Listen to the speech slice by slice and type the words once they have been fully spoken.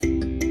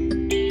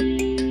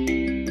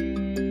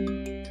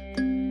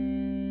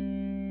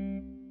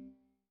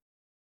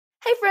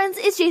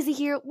friends, it's JC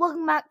here.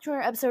 Welcome back to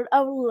our episode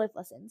of Life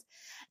Lessons.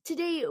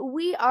 Today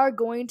we are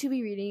going to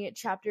be reading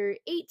chapter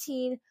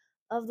 18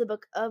 of the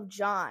book of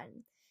John.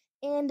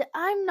 And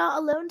I'm not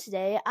alone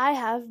today. I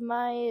have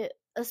a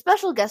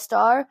special guest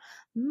star,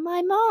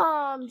 my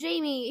mom,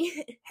 Jamie.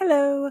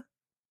 Hello.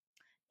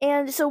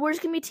 And so we're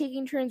just going to be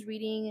taking turns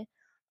reading,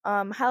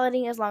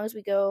 highlighting as long as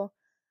we go.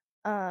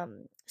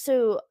 Just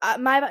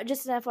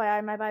an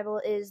FYI, my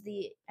Bible is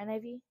the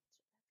NIV.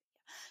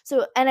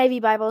 So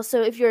NIV Bible.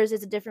 So if yours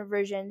is a different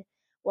version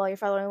while you're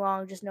following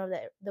along, just know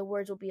that the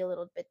words will be a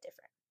little bit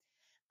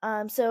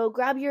different. So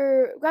grab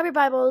your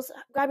Bibles,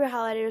 grab your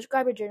highlighters,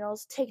 grab your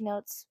journals, take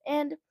notes,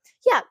 and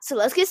yeah. So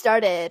let's get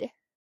started.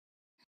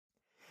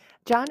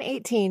 John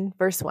 18,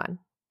 verse 1.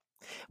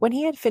 When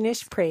he had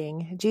finished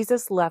praying,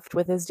 Jesus left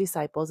with his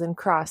disciples and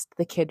crossed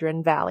the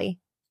Kidron Valley.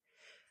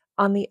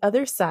 On the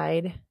other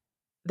side,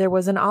 there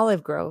was an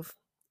olive grove,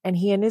 and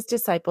he and his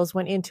disciples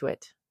went into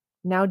it.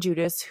 Now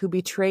Judas, who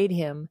betrayed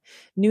him,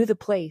 knew the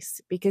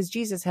place because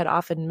Jesus had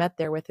often met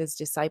there with his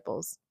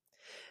disciples.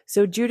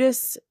 So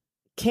Judas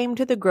came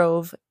to the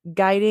grove,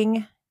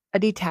 guiding a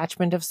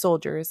detachment of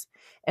soldiers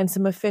and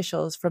some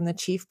officials from the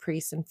chief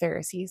priests and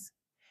Pharisees.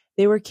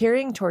 They were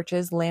carrying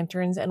torches,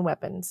 lanterns, and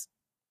weapons.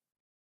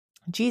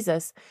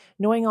 Jesus,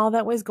 knowing all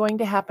that was going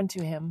to happen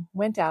to him,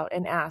 went out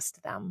and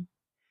asked them,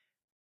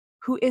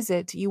 "Who is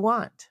it you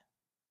want?"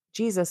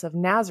 "Jesus of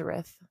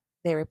Nazareth,"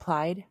 they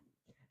replied.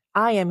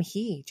 "I am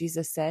he,"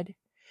 Jesus said.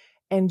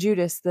 And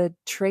Judas the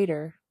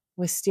traitor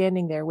was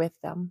standing there with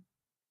them.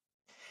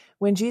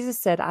 When Jesus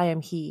said, "I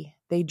am he,"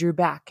 they drew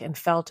back and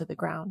fell to the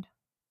ground.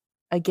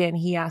 Again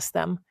he asked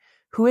them,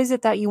 "Who is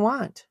it that you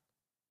want?"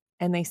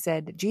 And they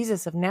said,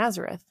 "Jesus of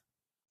Nazareth."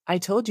 "I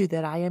told you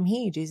that I am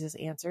he," Jesus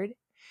answered.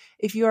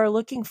 "If you are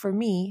looking for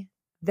me,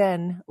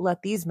 then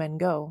let these men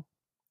go."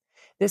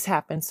 This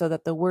happened so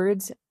that the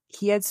words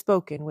he had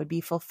spoken would be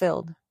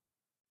fulfilled.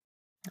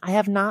 "I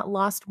have not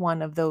lost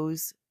one of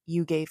those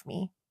you gave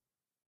me."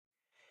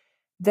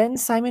 Then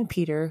Simon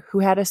Peter, who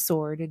had a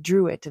sword,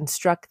 drew it and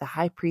struck the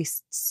high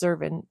priest's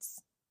servant,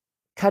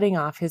 cutting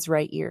off his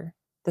right ear.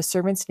 The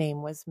servant's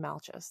name was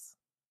Malchus.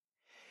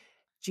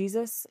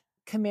 Jesus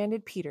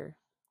commanded Peter,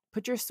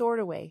 "Put your sword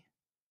away.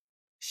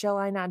 Shall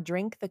I not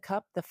drink the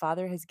cup the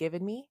Father has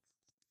given me?"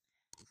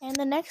 And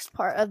the next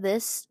part of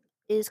this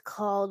is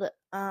called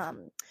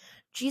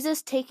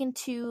Jesus taken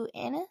to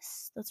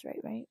Annas. That's right?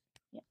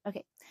 Yeah.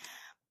 Okay.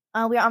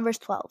 We are on verse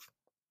 12.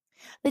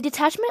 The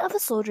detachment of the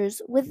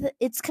soldiers with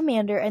its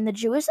commander and the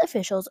Jewish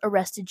officials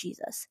arrested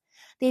Jesus.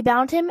 They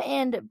bound him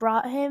and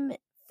brought him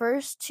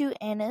first to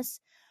Annas,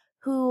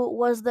 who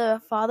was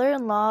the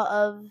father-in-law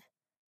of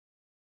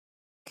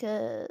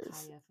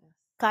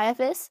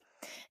Caiaphas,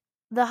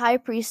 the high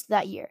priest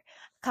that year.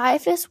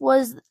 Caiaphas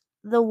was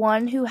the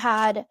one who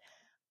had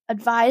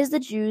advised the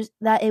Jews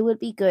that it would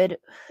be good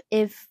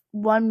if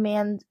one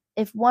man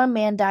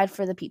died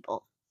for the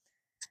people.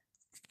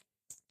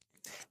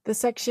 The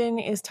section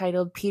is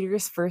titled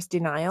Peter's First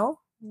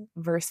Denial,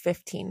 verse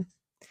 15.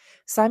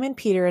 Simon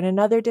Peter and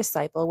another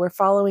disciple were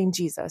following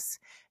Jesus.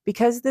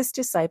 Because this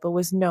disciple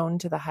was known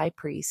to the high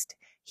priest,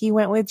 he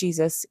went with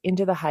Jesus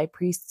into the high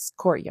priest's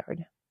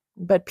courtyard.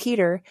 But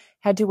Peter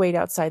had to wait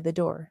outside the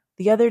door.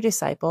 The other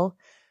disciple,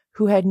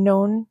 who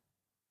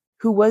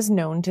was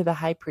known to the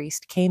high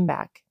priest, came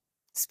back,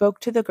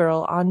 spoke to the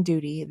girl on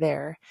duty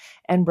there,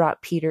 and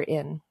brought Peter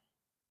in.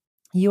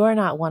 "You are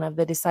not one of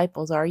the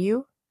disciples, are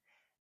you?"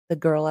 the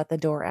girl at the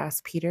door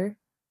asked Peter.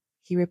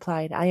 He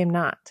replied, "I am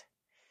not."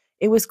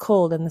 It was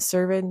cold, and the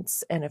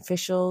servants and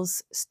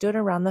officials stood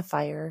around the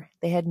fire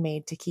they had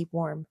made to keep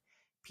warm.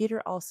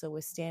 Peter also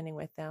was standing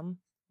with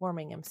them,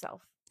 warming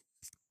himself.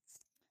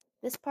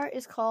 This part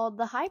is called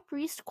The High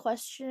Priest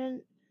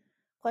Questions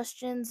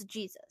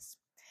Jesus.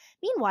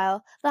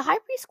 Meanwhile, the high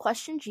priest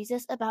questioned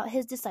Jesus about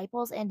his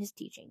disciples and his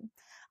teaching.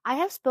 "I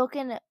have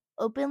spoken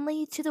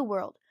openly to the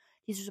world,"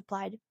 Jesus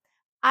replied.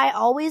 "I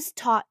always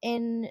taught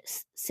in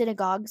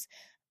synagogues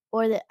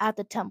or at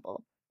the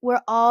temple,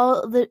 where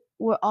all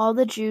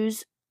the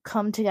Jews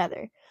come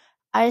together.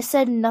 I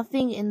said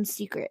nothing in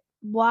secret.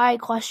 Why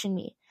question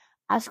me?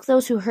 Ask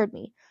those who heard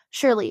me.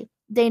 Surely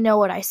they know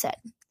what I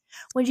said."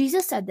 When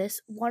Jesus said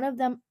this, one of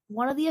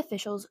the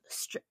officials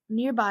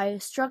nearby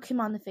struck him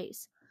on the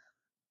face.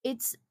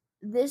 "It's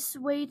this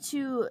way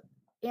to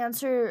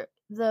answer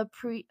the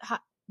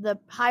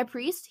high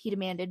priest?" he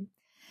demanded.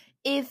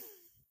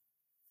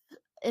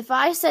 If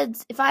I said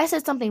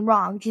something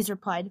wrong," Jesus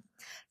replied,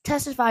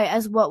 "testify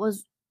as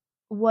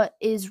what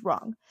is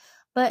wrong.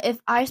 But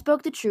if I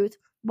spoke the truth,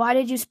 why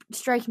did you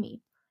strike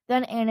me?"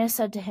 Then Annas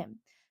said to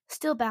him,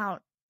 still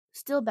bound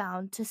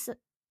to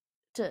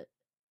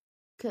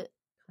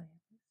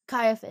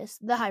Caiaphas,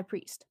 the high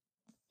priest.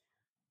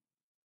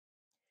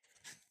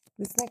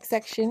 This next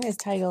section is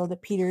titled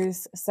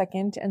Peter's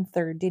Second and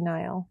Third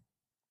Denial,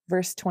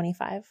 verse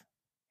 25.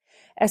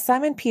 As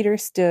Simon Peter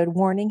stood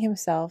warning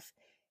himself,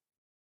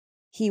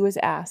 he was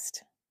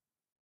asked,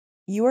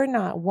 "You are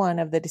not one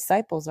of the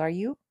disciples, are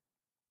you?"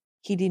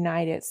 He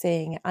denied it,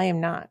 saying, "I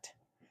am not."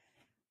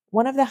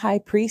 One of the high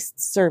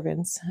priest's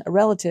servants, a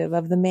relative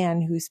of the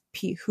man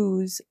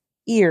whose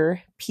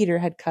ear Peter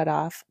had cut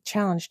off,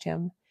 challenged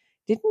him.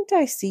 "Didn't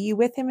I see you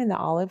with him in the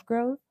olive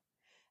grove?"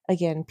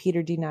 Again,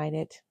 Peter denied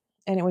it,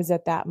 and it was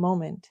at that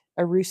moment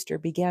a rooster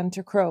began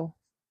to crow.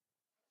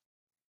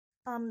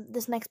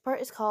 This next part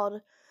is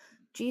called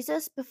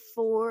Jesus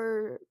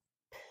before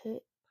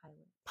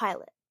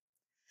Pilate.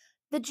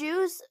 The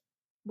Jews,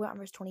 we're on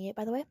verse 28,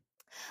 by the way.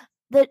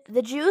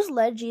 The Jews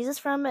led Jesus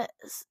from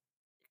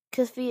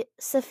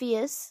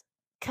Caiaphas.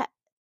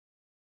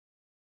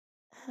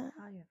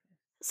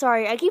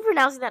 Sorry, I keep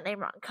pronouncing that name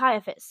wrong.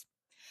 Caiaphas.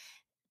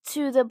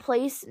 To the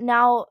place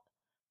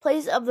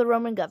of the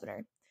Roman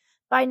governor.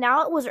 By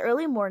now it was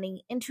early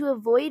morning, and to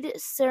avoid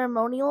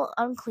ceremonial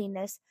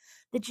uncleanness,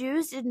 the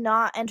Jews did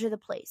not enter the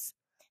place.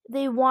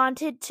 They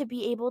wanted to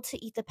be able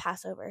to eat the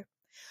Passover.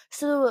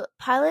 So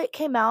Pilate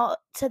came out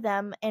to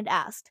them and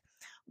asked,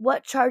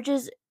 What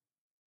charges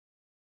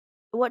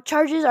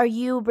are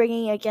you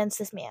bringing against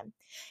this man?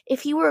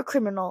 If he were a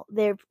criminal,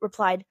 they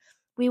replied,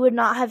 we would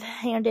not have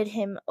handed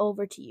him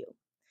over to you.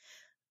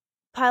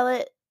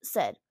 Pilate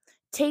said,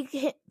 Take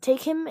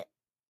him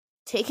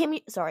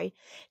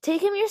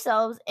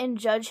yourselves and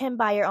judge him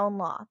by your own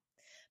law.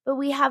 But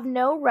we have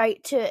no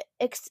right to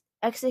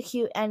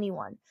execute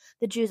anyone,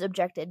 the Jews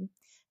objected.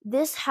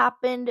 This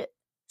happened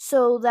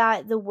so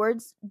that the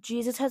words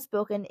Jesus had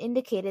spoken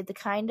indicated the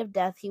kind of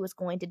death he was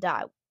going to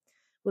die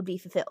would be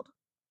fulfilled.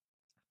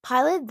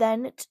 Pilate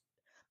then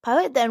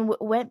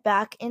went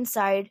back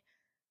inside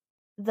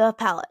the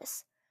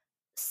palace,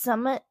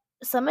 summoned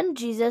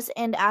Jesus,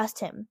 and asked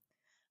him,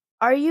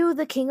 Are you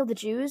the king of the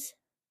Jews?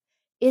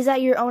 Is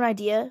that your own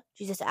idea?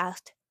 Jesus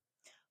asked.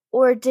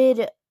 Or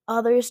did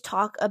others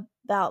talk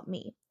about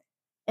me?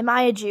 Am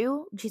I a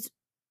Jew?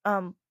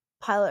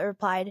 Pilate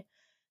replied.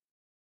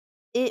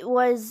 It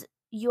was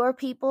your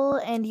people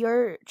and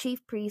your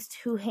chief priest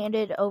who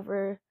handed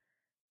over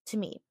to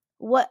me.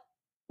 What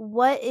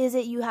is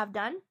it you have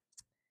done?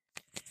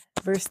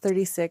 Verse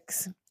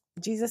 36,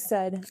 Jesus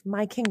said,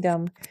 My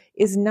kingdom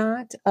is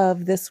not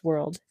of this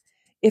world.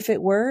 If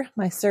it were,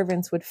 my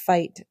servants would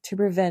fight to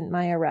prevent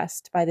my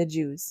arrest by the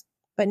Jews.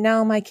 But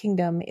now my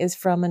kingdom is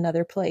from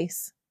another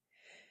place.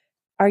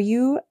 Are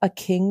you a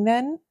king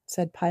then?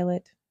 Said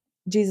Pilate.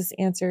 Jesus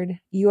answered,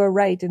 You are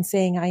right in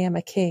saying I am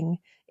a king.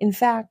 In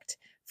fact,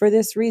 for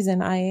this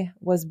reason I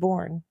was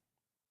born.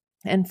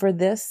 And for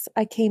this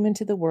I came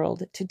into the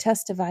world, to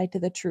testify to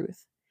the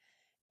truth.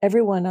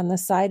 Everyone on the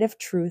side of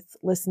truth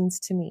listens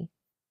to me.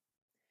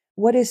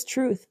 What is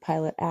truth?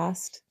 Pilate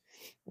asked.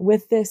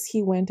 With this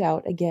he went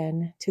out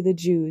again to the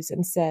Jews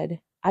and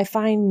said, I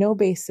find no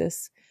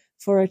basis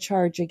for a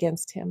charge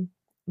against him,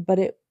 but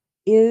it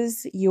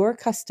is your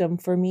custom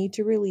for me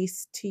to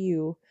release to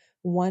you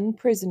one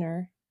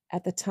prisoner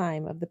at the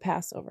time of the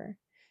Passover.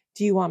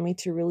 Do you want me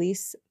to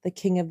release the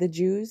King of the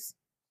Jews?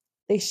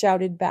 They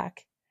shouted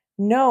back,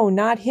 No,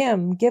 not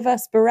him. Give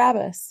us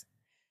Barabbas.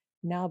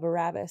 Now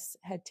Barabbas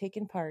had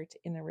taken part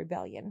in a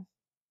rebellion.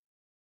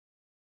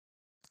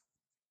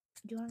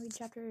 Do you want to read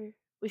chapter?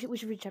 We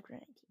should read chapter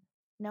 19.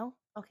 No?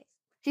 Okay.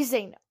 She's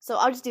saying no. So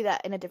I'll just do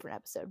that in a different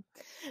episode.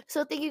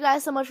 So thank you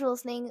guys so much for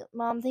listening.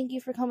 Mom, thank you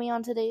for coming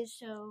on today's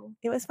show.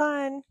 It was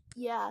fun.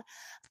 Yeah.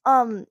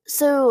 Make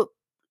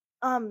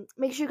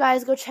sure you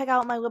guys go check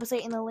out my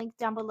website in the link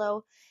down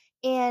below.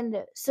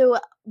 And so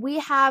we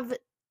have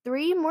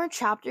 3 more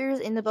chapters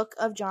in the book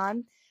of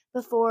John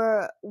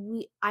before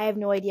I have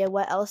no idea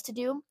what else to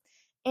do.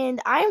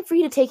 And I am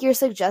free to take your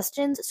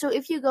suggestions. So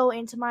if you go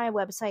into my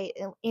website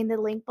in the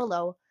link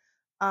below,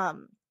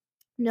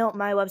 no,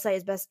 my website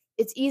is best.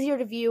 It's easier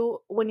to view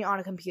when you're on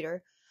a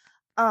computer.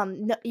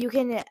 You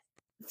can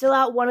fill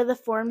out one of the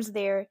forms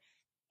there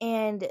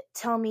and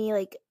tell me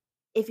like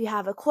if you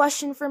have a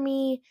question for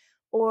me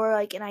or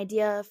like an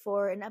idea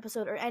for an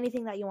episode or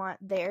anything that you want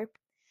there.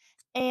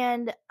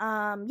 And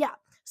yeah.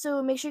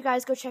 So make sure you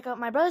guys go check out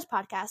my brother's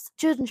podcast,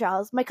 Chosen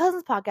Trials, my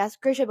cousin's podcast,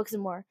 Great Show Books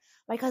and More,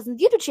 my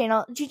cousin's YouTube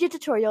channel, GG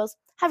Tutorials.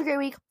 Have a great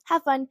week.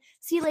 Have fun.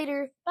 See you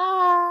later.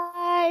 Bye.